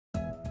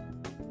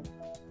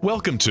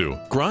Welcome to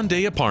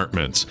Grande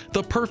Apartments,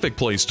 the perfect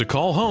place to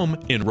call home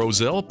in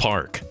Roselle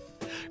Park.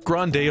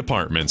 Grande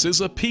Apartments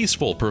is a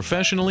peaceful,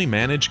 professionally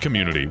managed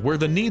community where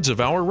the needs of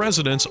our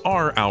residents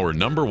are our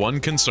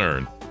 #1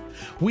 concern.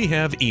 We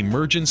have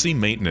emergency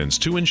maintenance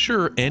to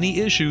ensure any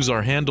issues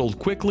are handled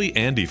quickly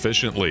and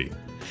efficiently.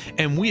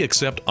 And we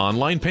accept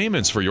online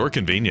payments for your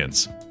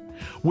convenience.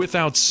 With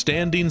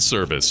outstanding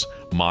service,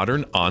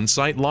 modern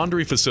on-site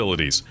laundry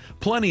facilities,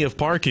 plenty of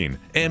parking,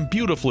 and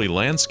beautifully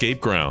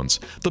landscaped grounds,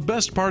 the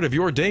best part of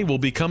your day will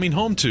be coming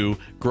home to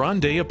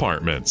Grande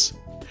Apartments.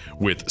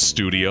 With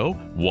studio,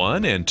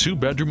 1- and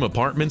 2-bedroom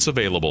apartments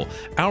available,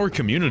 our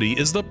community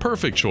is the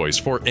perfect choice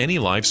for any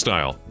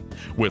lifestyle.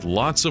 With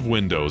lots of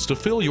windows to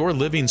fill your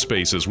living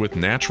spaces with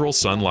natural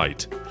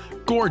sunlight,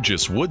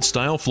 gorgeous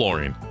wood-style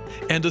flooring,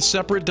 and a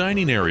separate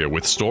dining area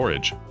with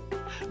storage.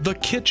 The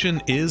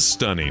kitchen is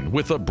stunning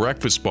with a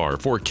breakfast bar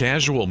for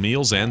casual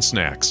meals and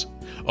snacks,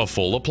 a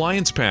full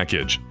appliance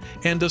package,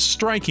 and a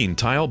striking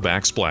tile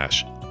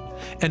backsplash.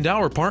 And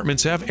our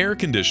apartments have air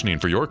conditioning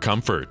for your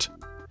comfort.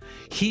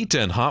 Heat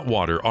and hot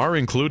water are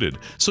included,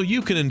 so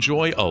you can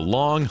enjoy a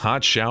long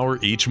hot shower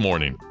each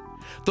morning.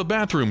 The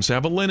bathrooms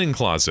have a linen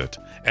closet,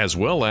 as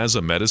well as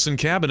a medicine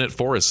cabinet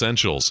for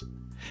essentials.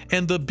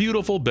 And the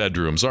beautiful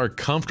bedrooms are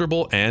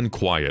comfortable and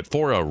quiet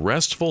for a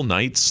restful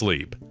night's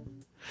sleep.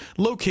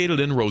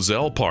 Located in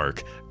Roselle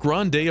Park,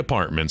 Grande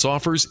Apartments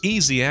offers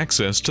easy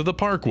access to the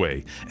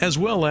parkway as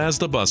well as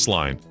the bus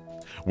line.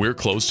 We're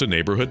close to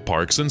neighborhood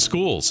parks and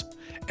schools,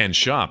 and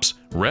shops,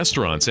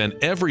 restaurants, and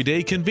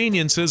everyday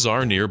conveniences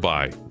are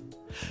nearby.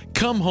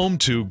 Come home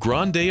to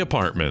Grande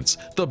Apartments,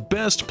 the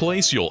best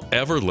place you'll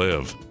ever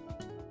live.